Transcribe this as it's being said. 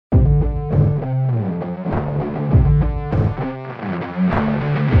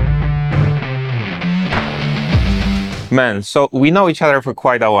Man, so we know each other for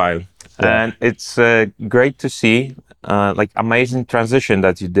quite a while, and it's great to see like amazing transition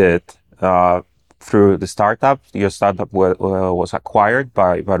that you did through the startup. Your startup was acquired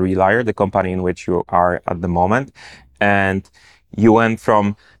by Relayr, the company in which you are at the moment, and you went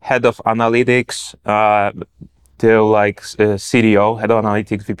from head of analytics till like CDO, head of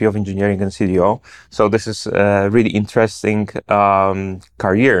analytics, VP of engineering, and CDO. So this is a really interesting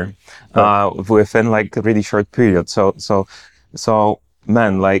career within like a really short period. So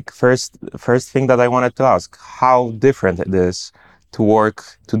man, like first thing that I wanted to ask, how different it is to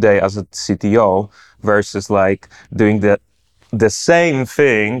work today as a CTO versus like doing the same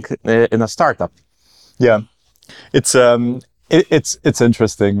thing in a startup. Yeah, it's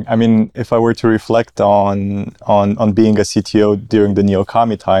interesting. I mean, if I were to reflect on being a CTO during the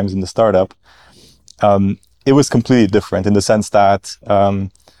Neokami times in the startup, it was completely different in the sense that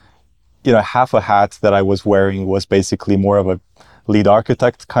half a hat that I was wearing was basically more of a lead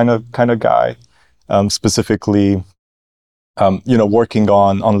architect kind of guy, specifically working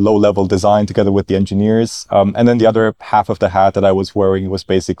on low level design together with the engineers, and then the other half of the hat that I was wearing was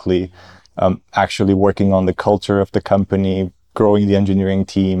basically actually working on the culture of the company, growing the engineering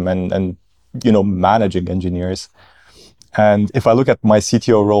team, and managing engineers. And if I look at my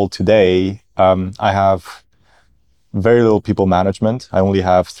CTO role today, I have very little people management. I only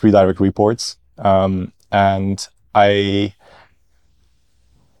have 3 direct reports, and I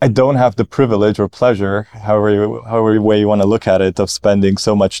don't have the privilege or pleasure, however way you want to look at it, of spending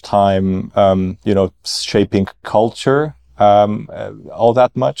so much time, shaping culture all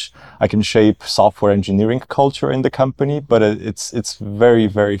that much. I can shape software engineering culture in the company, but it's very,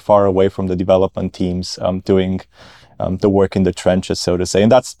 very far away from the development teams doing the work in the trenches, so to say.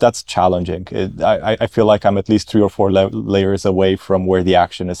 And that's challenging. I feel like I'm at least 3 or 4 layers away from where the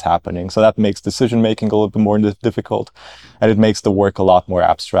action is happening. So that makes decision making a little bit more difficult, and it makes the work a lot more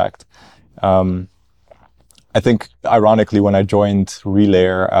abstract. I think, ironically, when I joined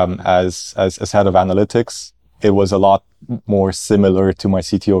Relayr as head of analytics, it was a lot more similar to my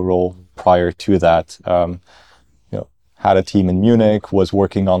CTO role prior to that. Had a team in Munich, was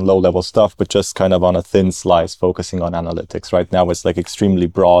working on low-level stuff, but just kind of on a thin slice, focusing on analytics. Right now, it's like extremely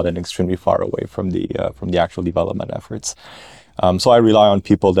broad and extremely far away from the actual development efforts. So I rely on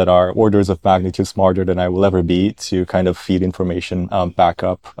people that are orders of magnitude smarter than I will ever be to kind of feed information back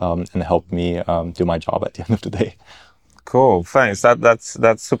up and help me do my job at the end of the day. Cool, thanks.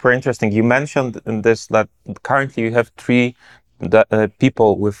 That's super interesting. You mentioned in this that currently you have 3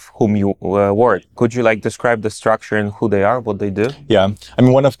 people with whom you work. Could you like describe the structure and who they are, what they do? Yeah, I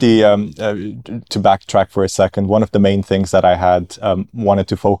mean, one of the to backtrack for a second, one of the main things that I had wanted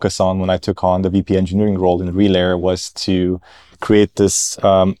to focus on when I took on the VP engineering role in Relayr was to create this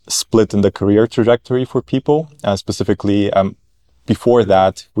split in the career trajectory for people. Specifically, before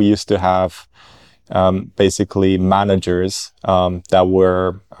that, we used to have basically managers that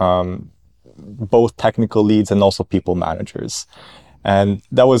were both technical leads and also people managers. And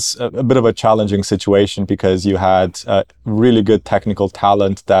that was a bit of a challenging situation because you had really good technical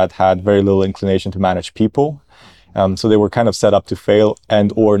talent that had very little inclination to manage people. So they were kind of set up to fail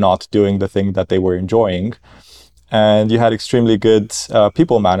and or not doing the thing that they were enjoying. And you had extremely good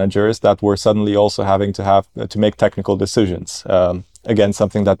people managers that were suddenly also having to make technical decisions. Again,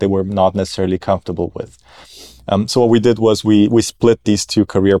 something that they were not necessarily comfortable with. So what we did was we split these 2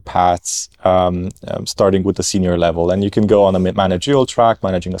 career paths, starting with the senior level. And you can go on a managerial track,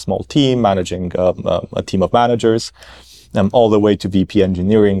 managing a small team, managing a team of managers, all the way to VP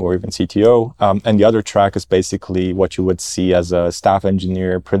engineering or even CTO. And the other track is basically what you would see as a staff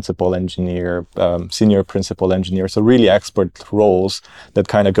engineer, principal engineer, senior principal engineer. So really expert roles that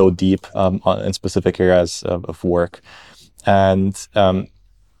kind of go deep in specific areas of work. And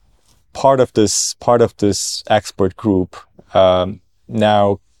part of this expert group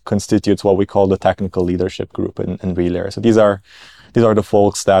now constitutes what we call the technical leadership group in Relayr. So these are the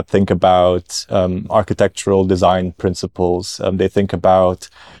folks that think about architectural design principles. They think about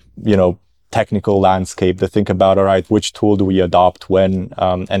technical landscape. They think about, all right, which tool do we adopt when,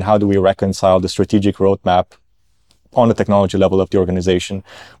 and how do we reconcile the strategic roadmap on the technology level of the organization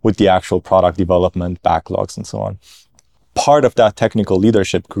with the actual product development backlogs and so on. Part of that technical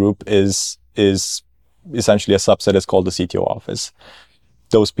leadership group is essentially a subset is called the CTO office.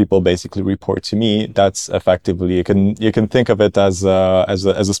 Those people basically report to me. That's effectively, you can think of it as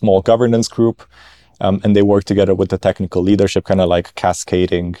a small governance group, and they work together with the technical leadership, kind of like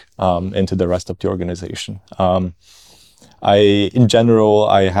cascading into the rest of the organization. In general,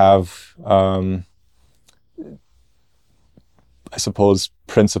 I have, I suppose,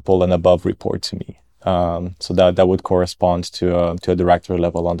 principal and above report to me. So that would correspond to a director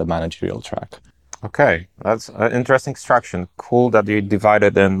level on the managerial track. Okay, that's an interesting structure. Cool that you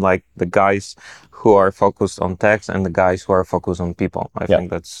divided in like the guys who are focused on text and the guys who are focused on people. I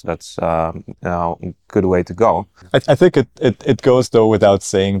think that's a good way to go. I think it goes though without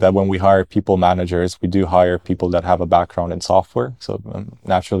saying that when we hire people managers, we do hire people that have a background in software. So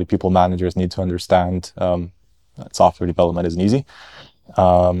naturally, people managers need to understand that software development isn't easy.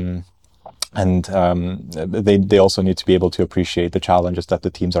 And they also need to be able to appreciate the challenges that the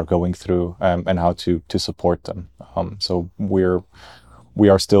teams are going through and how to support them. So we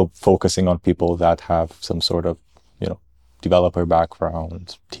are still focusing on people that have some sort of developer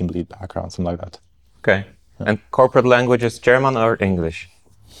background, team lead background, something like that. Okay. And corporate language is German or English?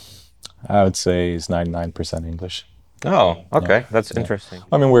 I would say it's 99% English. Oh, okay, that's interesting.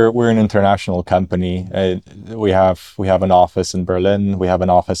 I mean, we're an international company. We have an office in Berlin. We have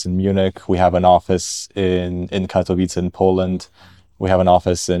an office in Munich. We have an office in Katowice in Poland. We have an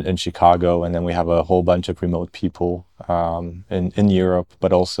office in Chicago, and then we have a whole bunch of remote people in Europe,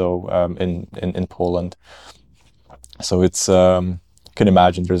 but also in Poland. So it's you can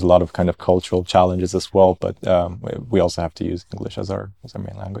imagine there's a lot of kind of cultural challenges as well, but we also have to use English as our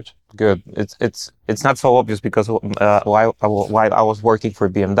main language. Good. It's not so obvious because while I was working for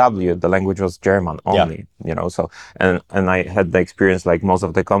BMW, the language was German only. So and I had the experience like most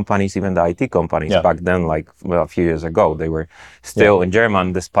of the companies, even the IT companies back then, like a few years ago, they were still in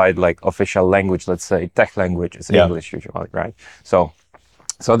German, despite like official language, let's say tech language is English usually, right? So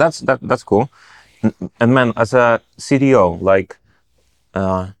that's cool. And man, as a CTO, like.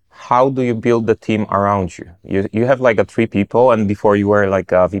 How do you build the team around you? You have like 3 people, and before you were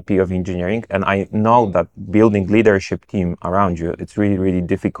like a VP of engineering, and I know that building leadership team around you, it's really, really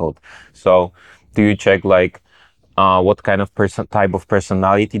difficult. So do you check like what kind of type of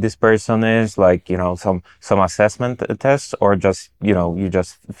personality this person is, like, some assessment tests, or just, you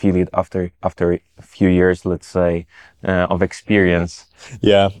just feel it after a few years, let's say, of experience?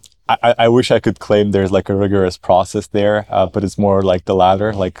 Yeah. I wish I could claim there's like a rigorous process there, but it's more like the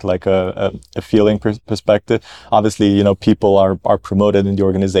latter, like a feeling perspective. Obviously, people are promoted in the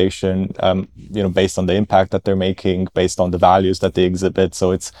organization, based on the impact that they're making, based on the values that they exhibit.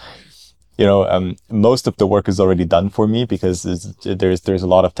 So it's, most of the work is already done for me because there's a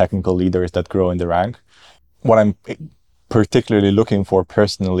lot of technical leaders that grow in the rank. What I'm particularly looking for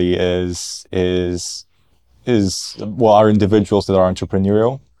personally is are individuals that are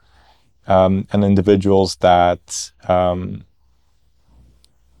entrepreneurial. And individuals that, I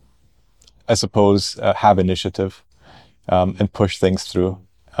suppose, have initiative and push things through.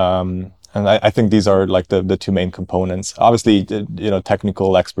 And I think these are like the 2 main components. Obviously,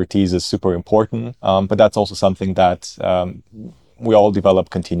 technical expertise is super important, but that's also something that we all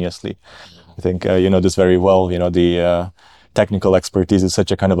develop continuously. I think you know this very well. The technical expertise is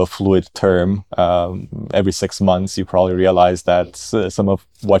such a kind of a fluid term. Every 6 months, you probably realize that some of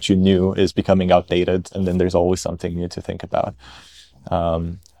what you knew is becoming outdated, and then there's always something new to think about.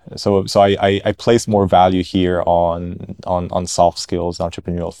 So I place more value here on soft skills,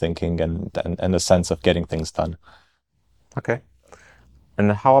 entrepreneurial thinking, and a sense of getting things done. Okay.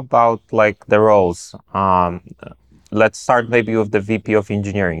 And how about like the roles? Let's start maybe with the VP of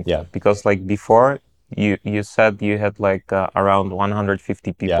engineering. Yeah. Because like before, you said you had like around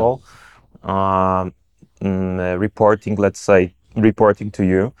 150 people reporting to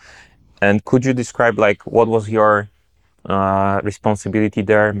you. And could you describe like what was your responsibility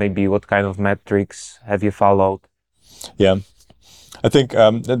there? Maybe what kind of metrics have you followed? Yeah, I think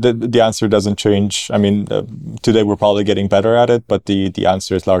the answer doesn't change. I mean, today we're probably getting better at it, but the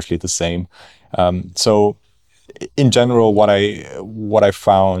answer is largely the same. So in general, what I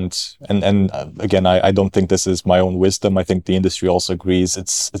found, and again, I don't think this is my own wisdom. I think the industry also agrees.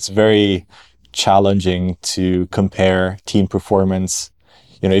 It's very challenging to compare team performance.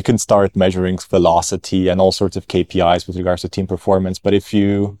 You can start measuring velocity and all sorts of KPIs with regards to team performance, but if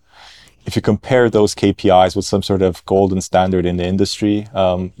you compare those KPIs with some sort of golden standard in the industry,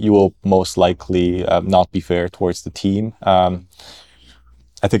 you will most likely not be fair towards the team.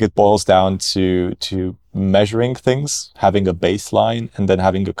 I think it boils down to measuring things, having a baseline, and then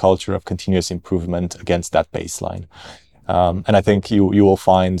having a culture of continuous improvement against that baseline. And I think you will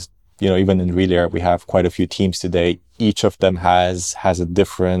find, even in Relayr, we have quite a few teams today. Each of them has a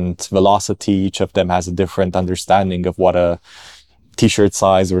different velocity. Each of them has a different understanding of what a t-shirt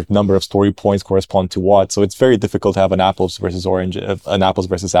size or number of story points correspond to what. So it's very difficult to have an apples versus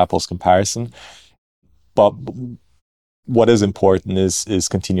apples comparison. But what is important is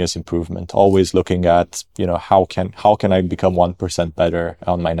continuous improvement. Always looking at, how can I become 1% better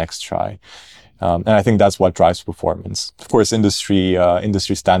on my next try. And I think that's what drives performance. Of course, industry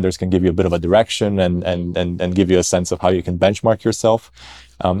standards can give you a bit of a direction and give you a sense of how you can benchmark yourself.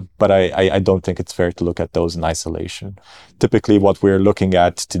 But I don't think it's fair to look at those in isolation. Typically, what we're looking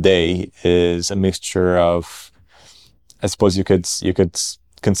at today is a mixture of, I suppose you could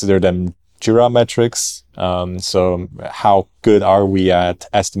consider them Jira metrics. So how good are we at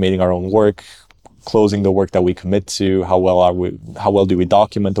estimating our own work, closing the work that we commit to? How well do we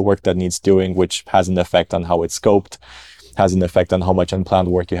document the work that needs doing, which has an effect on how it's scoped, has an effect on how much unplanned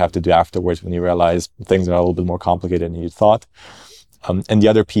work you have to do afterwards when you realize things are a little bit more complicated than you thought. And the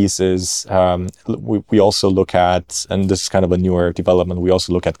other piece is we also look at, and this is kind of a newer development, we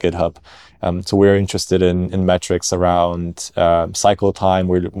also look at GitHub. So we're interested in metrics around cycle time.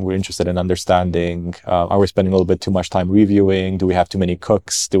 We're interested in understanding, are we spending a little bit too much time reviewing? Do we have too many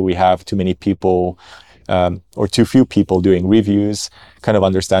cooks? Do we have too many people or too few people doing reviews? Kind of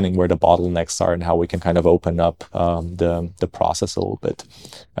understanding where the bottlenecks are and how we can kind of open up the process a little bit.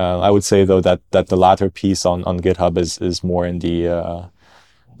 I would say though that the latter piece on GitHub is more in the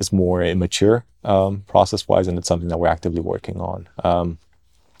is more immature process wise, and it's something that we're actively working on.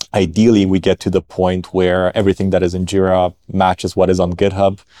 Ideally, we get to the point where everything that is in Jira matches what is on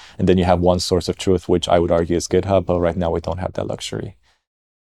GitHub, and then you have one source of truth, which I would argue is GitHub, but right now we don't have that luxury.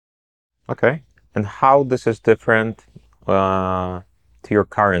 Okay. And how this is different to your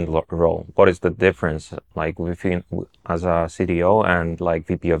current role? What is the difference, like within as a CTO and like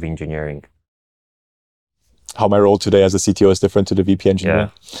VP of engineering? How my role today as a CTO is different to the VP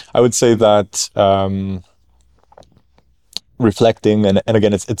engineer? Yeah. I would say that reflecting, and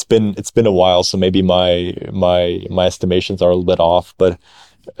again, it's been a while, so maybe my estimations are a little bit off, but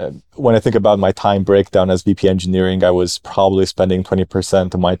when I think about my time breakdown as VP engineering, I was probably spending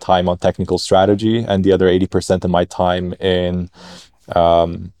 20% of my time on technical strategy and the other 80% of my time in,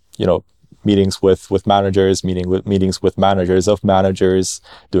 meetings with managers, meetings with managers of managers,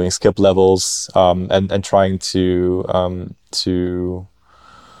 doing skip levels, and trying to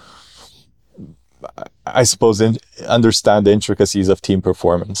I suppose understand the intricacies of team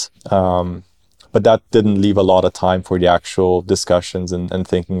performance. But that didn't leave a lot of time for the actual discussions and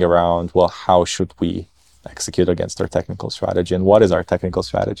thinking around, well, how should we execute against our technical strategy, and what is our technical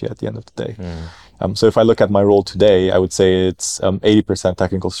strategy at the end of the day? So if I look at my role today, I would say it's 80%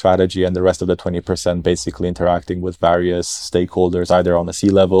 technical strategy and the rest of the 20% basically interacting with various stakeholders, either on the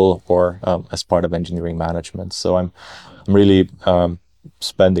C-level or as part of engineering management. So I'm really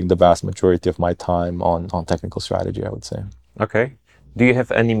spending the vast majority of my time on technical strategy, I would say. Okay. Do you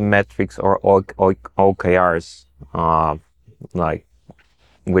have any metrics or OKRs, like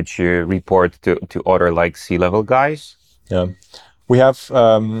which you report to other like C-level guys? Yeah, we have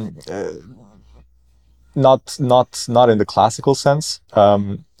not in the classical sense.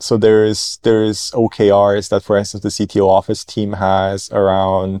 So there's OKRs that, for instance, the CTO office team has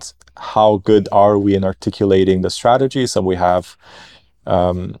around how good are we in articulating the strategy. So we have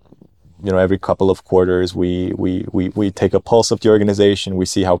every couple of quarters, we take a pulse of the organization. We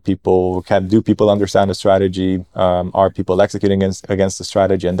see how people understand the strategy? Are people executing against the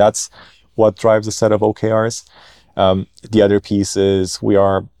strategy? And that's what drives a set of OKRs. The other piece is we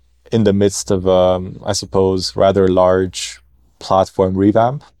are in the midst of, I suppose, rather large platform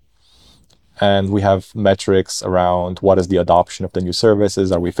revamp. And we have metrics around what is the adoption of the new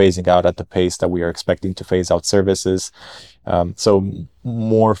services? Are we phasing out at the pace that we are expecting to phase out services? So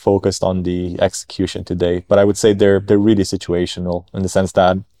more focused on the execution today. But I would say they're really situational in the sense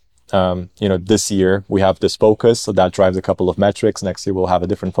that, this year we have this focus, so that drives a couple of metrics. Next year we'll have a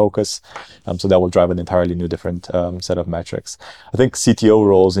different focus. So that will drive an entirely new different set of metrics. I think CTO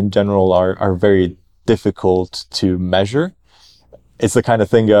roles in general are very difficult to measure. It's the kind of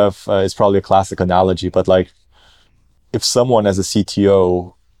thing of, it's probably a classic analogy, but like if someone as a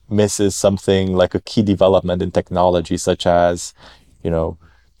CTO misses something like a key development in technology, such as,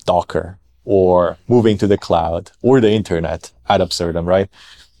 Docker or moving to the cloud or the internet ad absurdum, right?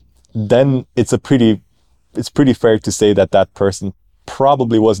 Then it's pretty fair to say that person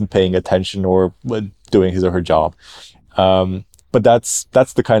probably wasn't paying attention or doing his or her job. But that's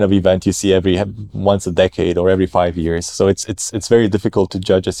the kind of event you see every once a decade or every 5 years. So it's very difficult to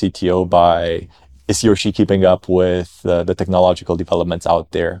judge a CTO by, is he or she keeping up with the technological developments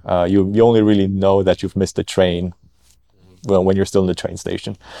out there? You only really know that you've missed the train when you're still in the train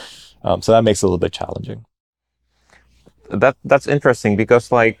station. So that makes it a little bit challenging. That's interesting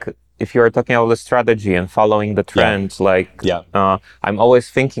because like if you're talking about the strategy and following the trends, I'm always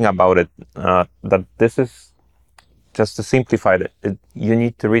thinking about it, that this is just to simplify it, you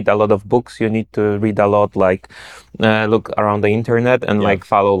need to read a lot of books. You need to read a lot, like look around the internet and like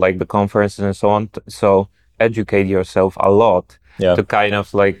follow like the conferences and so on. So educate yourself a lot to kind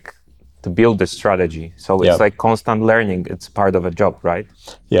of like to build the strategy. So it's like constant learning. It's part of a job, right?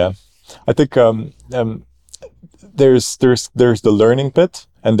 Yeah, I think there's the learning bit,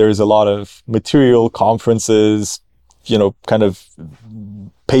 and there's a lot of material, conferences, kind of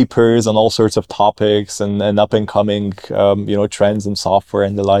papers on all sorts of topics and up and coming, trends in software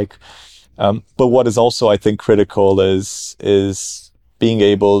and the like. But what is also, I think, critical is being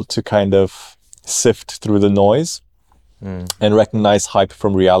able to kind of sift through the noise and recognize hype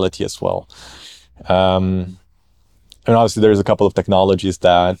from reality as well. And obviously, there's a couple of technologies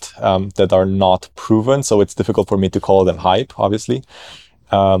that are not proven, so it's difficult for me to call them hype, obviously.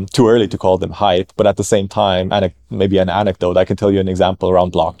 Too early to call them hype, but at the same time, maybe an anecdote, I can tell you an example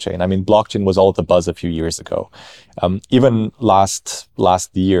around blockchain. I mean, blockchain was all the buzz a few years ago. Even last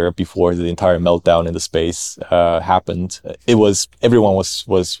year, before the entire meltdown in the space happened, everyone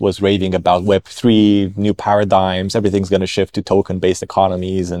was raving about Web3, new paradigms, everything's going to shift to token-based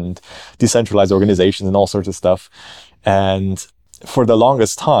economies and decentralized organizations and all sorts of stuff. And for the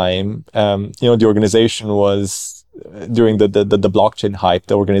longest time, the organization was, during the blockchain hype,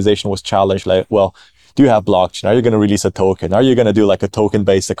 the organization was challenged like, well, do you have blockchain? Are you going to release a token? Are you going to do like a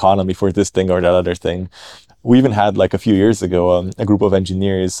token-based economy for this thing or that other thing? We even had like a few years ago, a group of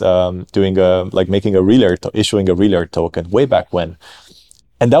engineers issuing a Relayr token way back when.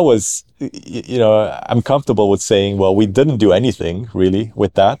 And that was, I'm comfortable with saying, well, we didn't do anything really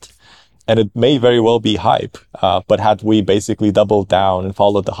with that. And it may very well be hype, but had we basically doubled down and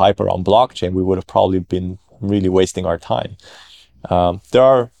followed the hype around blockchain, we would have probably been really wasting our time. There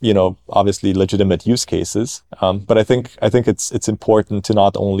are, obviously legitimate use cases, but I think it's important to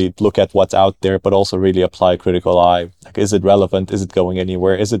not only look at what's out there, but also really apply a critical eye. Like, is it relevant? Is it going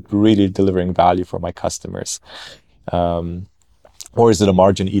anywhere? Is it really delivering value for my customers? Or is it a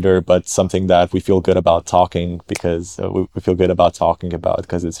margin eater, but something that we feel good about talking because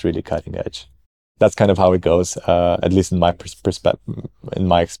because it's really cutting edge? That's kind of how it goes, at least in my perspective, in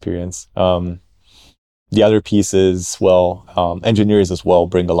my experience. The other piece is, engineers as well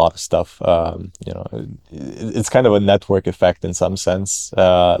bring a lot of stuff. It's kind of a network effect in some sense.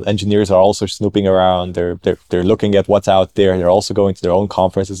 Engineers are also snooping around. They're looking at what's out there. They're also going to their own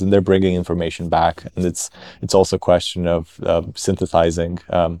conferences and they're bringing information back. And it's also a question of synthesizing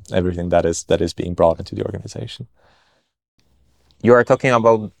everything that is being brought into the organization. You are talking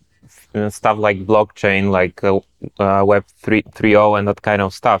about stuff like blockchain, like Web 3.0 and that kind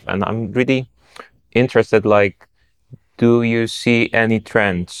of stuff. And I'm really interested, like, do you see any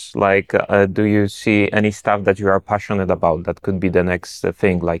trends? Like, do you see any stuff that you are passionate about that could be the next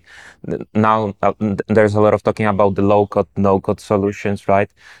thing? Like, now there's a lot of talking about the low-code, no-code solutions,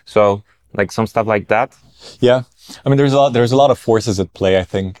 right? So, like, some stuff like that. Yeah, I mean, there's a lot of forces at play. I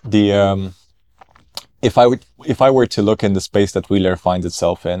think if I were to look in the space that Relayr finds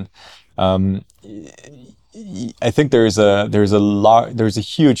itself in, I think there's a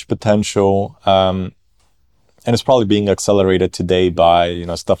huge potential, and it's probably being accelerated today by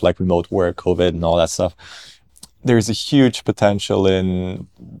stuff like remote work, COVID, and all that stuff. There's a huge potential in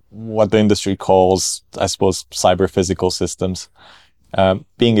what the industry calls, I suppose, cyber physical systems,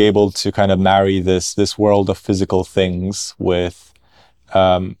 being able to kind of marry this world of physical things with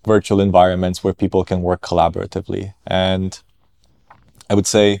virtual environments where people can work collaboratively. And I would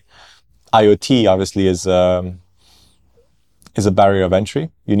say IoT obviously is a barrier of entry.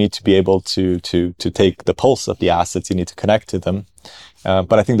 You need to be able to take the pulse of the assets. You need to connect to them.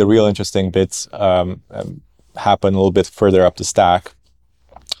 But I think the real interesting bits happen a little bit further up the stack,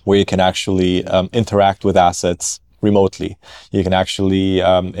 where you can actually interact with assets remotely. You can actually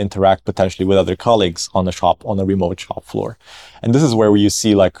interact potentially with other colleagues on a remote shop floor. And this is where you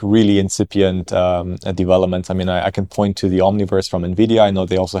see like really incipient developments. I mean, I can point to the Omniverse from NVIDIA. I know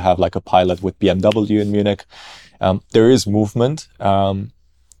they also have like a pilot with BMW in Munich. There is movement.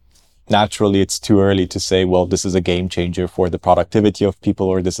 Naturally, it's too early to say, well, this is a game changer for the productivity of people,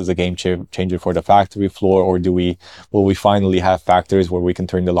 or this is a game changer for the factory floor, or will we finally have factories where we can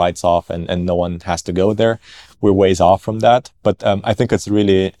turn the lights off and no one has to go there? We're ways off from that. But I think it's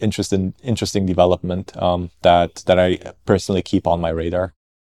really interesting development that I personally keep on my radar.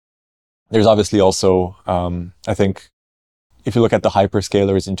 There's obviously also, I think, if you look at the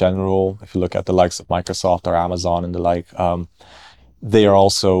hyperscalers in general, if you look at the likes of Microsoft or Amazon and the like, they are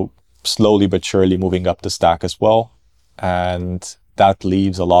also slowly but surely moving up the stack as well. And that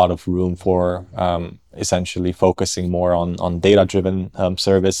leaves a lot of room for essentially focusing more on data-driven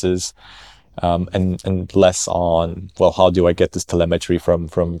services and less on, well, how do I get this telemetry from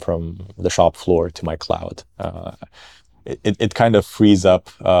the shop floor to my cloud? It kind of frees up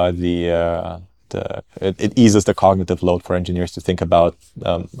it eases the cognitive load for engineers to think about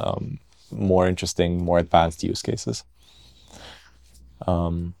more interesting, more advanced use cases.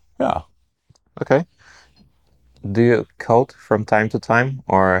 Yeah. Okay. Do you code from time to time,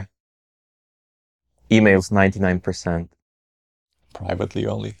 or emails 99%? Privately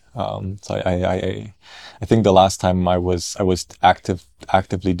only. So I think the last time I was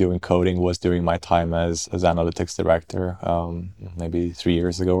actively doing coding was during my time as analytics director, maybe 3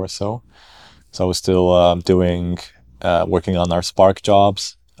 years ago or so. So I was still working on our Spark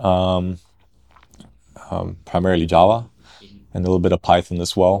jobs, primarily Java, and a little bit of Python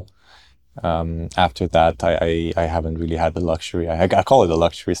as well. After that, I haven't really had the luxury. I call it a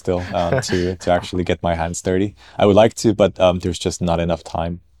luxury still, to actually get my hands dirty. I would like to, but there's just not enough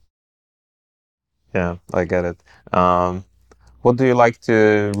time. Yeah, I get it. What do you like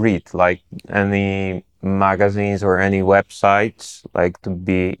to read? Like any magazines or any websites, like to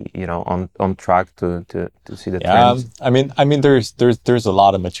be, on track to see the trends? I mean, there's a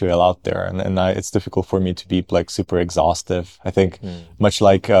lot of material out there, and it's difficult for me to be like super exhaustive. I think much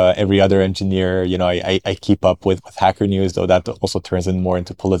like every other engineer, I keep up with Hacker News, though that also turns in more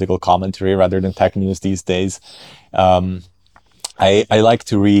into political commentary rather than tech news these days. I like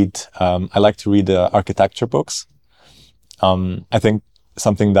to read architecture books. I think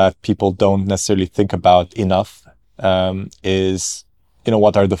something that people don't necessarily think about enough is,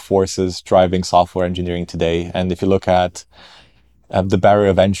 what are the forces driving software engineering today? And if you look at the barrier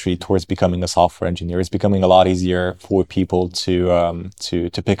of entry towards becoming a software engineer, it's becoming a lot easier for people to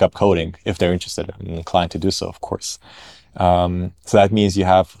pick up coding if they're interested and inclined to do so, of course. So that means you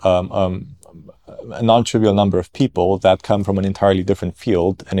have a non-trivial number of people that come from an entirely different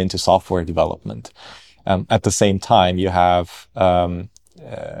field and into software development. At the same time, you have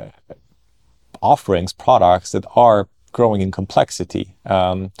offerings, products that are growing in complexity.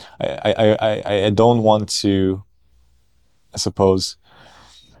 I don't want to, I suppose,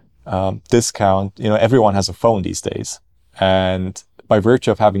 discount, everyone has a phone these days. And by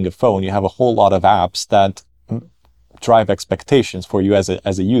virtue of having a phone, you have a whole lot of apps that drive expectations for you as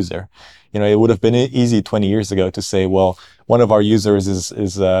a user. It would have been easy 20 years ago to say, well, one of our users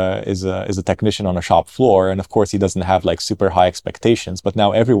is a technician on a shop floor, and of course he doesn't have like super high expectations. But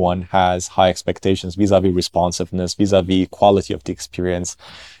now everyone has high expectations vis-a-vis responsiveness, vis-a-vis quality of the experience,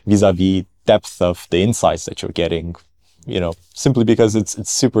 vis-a-vis depth of the insights that you're getting. Simply because it's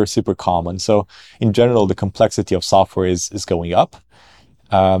super, super common. So in general, the complexity of software is going up.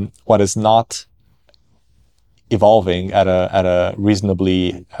 What is not evolving at a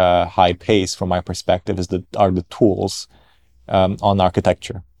reasonably high pace, from my perspective, are the tools on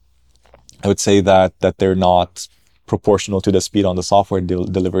architecture. I would say that they're not proportional to the speed on the software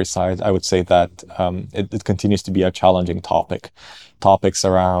delivery side. I would say that it continues to be a challenging topic. Topics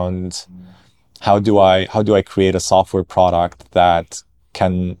around how do I create a software product that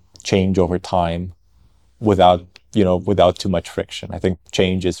can change over time without too much friction. I think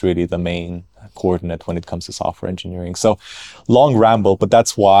change is really the main coordinate when it comes to software engineering. So long ramble, but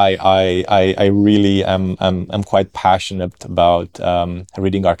that's why I really am quite passionate about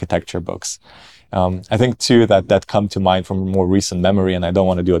reading architecture books. I think too that come to mind from more recent memory, and I don't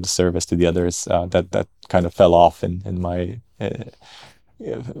want to do a disservice to the others that kind of fell off in my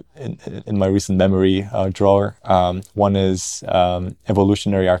recent memory drawer. One is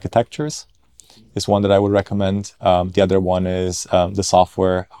Evolutionary Architectures, is one that I would recommend. The other one is the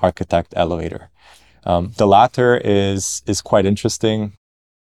Software Architect Elevator. The latter is quite interesting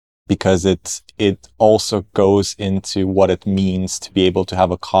because it also goes into what it means to be able to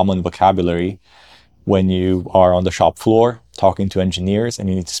have a common vocabulary when you are on the shop floor talking to engineers, and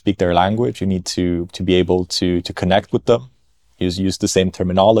you need to speak their language. You need to be able to connect with them, use the same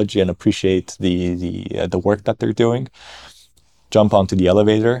terminology, and appreciate the work that they're doing. Jump onto the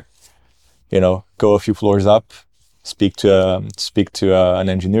elevator, go a few floors up, speak to an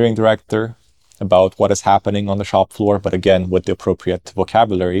engineering director about what is happening on the shop floor, but again, with the appropriate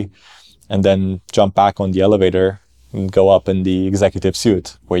vocabulary, and then jump back on the elevator and go up in the executive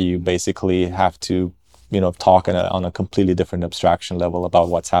suite, where you basically have to, talk on a completely different abstraction level about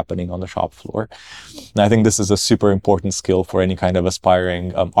what's happening on the shop floor. And I think this is a super important skill for any kind of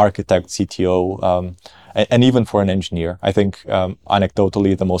aspiring architect, CTO, and even for an engineer. I think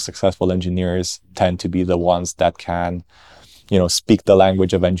anecdotally, the most successful engineers tend to be the ones that can, speak the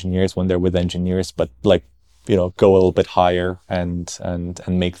language of engineers when they're with engineers, but go a little bit higher and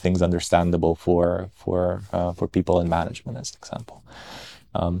make things understandable for people in management, as an example.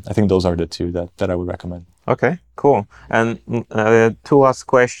 I think those are the two that I would recommend. Okay, cool. And two last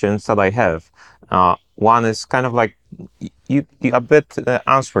questions that I have. One is kind of like you a bit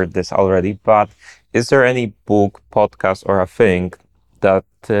answered this already, but is there any book, podcast, or a thing that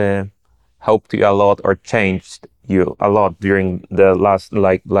helped you a lot or changed you a lot during the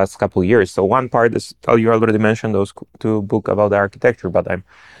last couple of years? So one part is, you already mentioned those two books about the architecture, but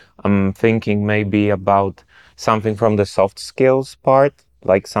I'm thinking maybe about something from the soft skills part,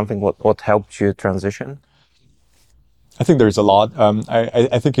 like something what helped you transition. I think there's a lot.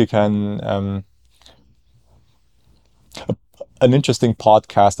 I think you can. An interesting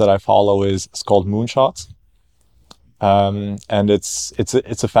podcast that I follow is called Moonshots, and it's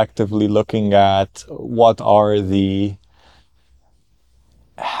effectively looking at what are the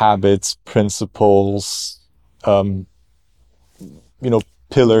habits, principles,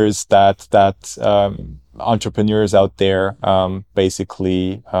 pillars that entrepreneurs out there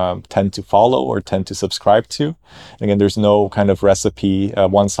basically tend to follow or tend to subscribe to. Again, there's no kind of recipe,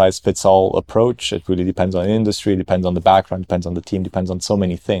 one size fits all approach. It really depends on the industry, depends on the background, depends on the team, depends on so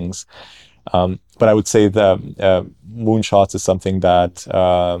many things. But I would say the Moonshots is something that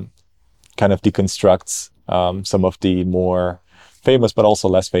kind of deconstructs some of the more famous but also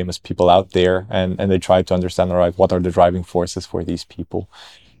less famous people out there, and they try to understand, all right, what are the driving forces for these people.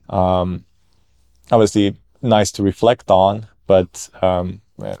 Obviously nice to reflect on, but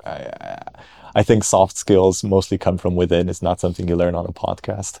I think soft skills mostly come from within. It's not something you learn on a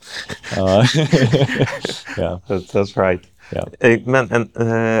podcast. Yeah, that's right. Yeah,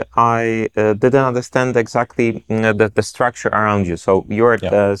 I didn't understand exactly the structure around you. So you're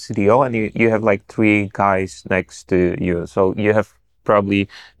the CTO, and you have like three guys next to you. So you have probably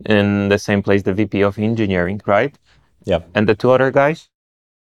in the same place the VP of engineering, right? Yeah. And the two other guys?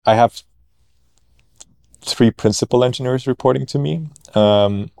 I have three principal engineers reporting to me.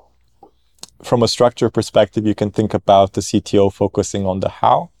 From a structure perspective, you can think about the CTO focusing on the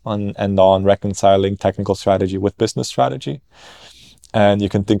how and on reconciling technical strategy with business strategy. And you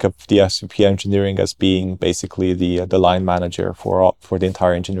can think of the SVP engineering as being basically the line manager for the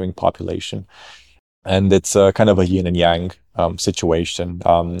entire engineering population. And it's kind of a yin and yang situation.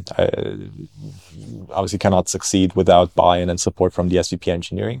 I obviously cannot succeed without buy-in and support from the SVP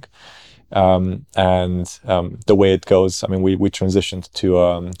engineering. The way it goes, I mean, we transitioned to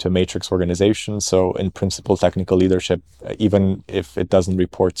a matrix organization. So in principle, technical leadership, even if it doesn't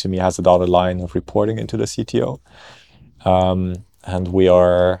report to me, has a dotted line of reporting into the CTO. And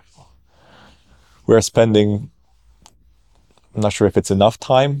we're spending, I'm not sure if it's enough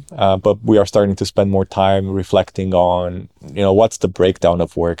time, but we are starting to spend more time reflecting on, what's the breakdown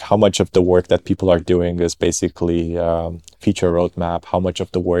of work? How much of the work that people are doing is basically feature roadmap? How much of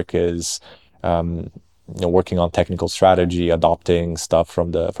the work is working on technical strategy, adopting stuff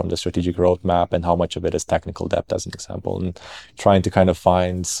from the strategic roadmap, and how much of it is technical depth, as an example, and trying to kind of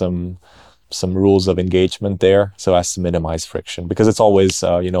find some rules of engagement there so as to minimize friction, because it's always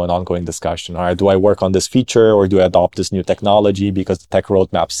an ongoing discussion. All right, do I work on this feature or do I adopt this new technology because the tech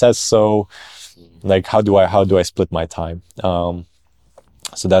roadmap says so? Like, how do I split my time? So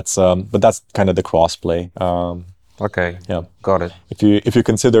that's but that's kind of the crossplay. Okay. Yeah, got it. If you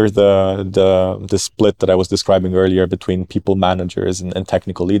consider the split that I was describing earlier between people managers and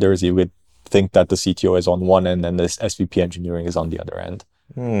technical leaders, you would think that the CTO is on one end and this SVP engineering is on the other end.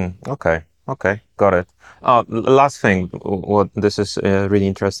 Okay, got it. Last thing, this is really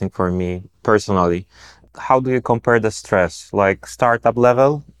interesting for me personally. How do you compare the stress, like startup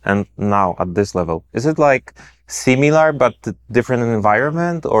level and now at this level? Is it like similar but different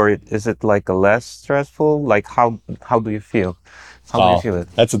environment, or is it like a less stressful? Like how do you feel? How do you feel it?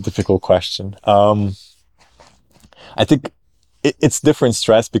 That's a difficult question. I think it's different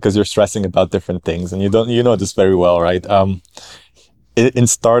stress because you're stressing about different things, and you know this very well, right? In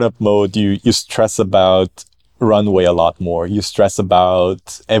startup mode, you stress about runway a lot more. You stress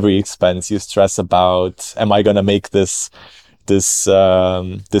about every expense. You stress about, am I going to make this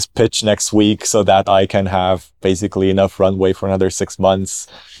pitch next week so that I can have basically enough runway for another 6 months?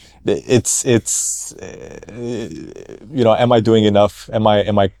 It's am I doing enough? Am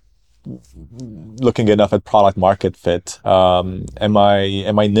I looking enough at product market fit? Am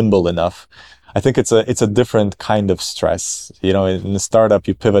I nimble enough? I think it's a different kind of stress. In a startup,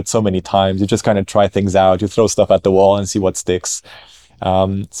 you pivot so many times. You just kind of try things out. You throw stuff at the wall and see what sticks.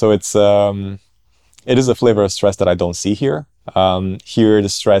 So it is a flavor of stress that I don't see here. Here, the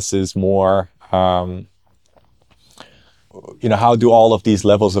stress is more, how do all of these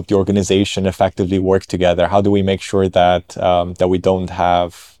levels of the organization effectively work together? How do we make sure that we don't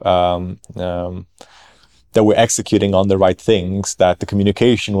have that we're executing on the right things, that the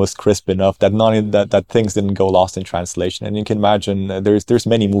communication was crisp enough, that that things didn't go lost in translation. And you can imagine there's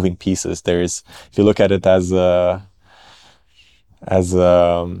many moving pieces. If you look at it as a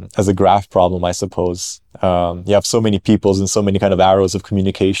graph problem, I suppose. You have so many peoples and so many kind of arrows of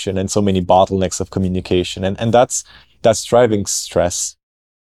communication and so many bottlenecks of communication, and that's driving stress.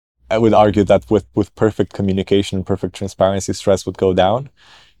 I would argue that with perfect communication and perfect transparency, stress would go down.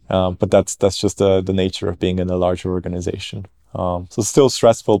 But that's just the nature of being in a larger organization. So still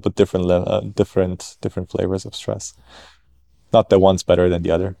stressful, but different flavors of stress. Not that one's better than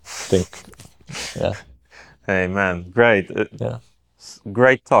the other, I think. Yeah. Hey man, great. Yeah.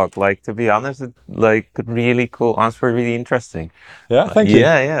 Great talk. Like, to be honest, really cool answer, really interesting. Yeah, thank you.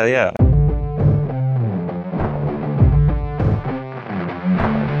 Yeah.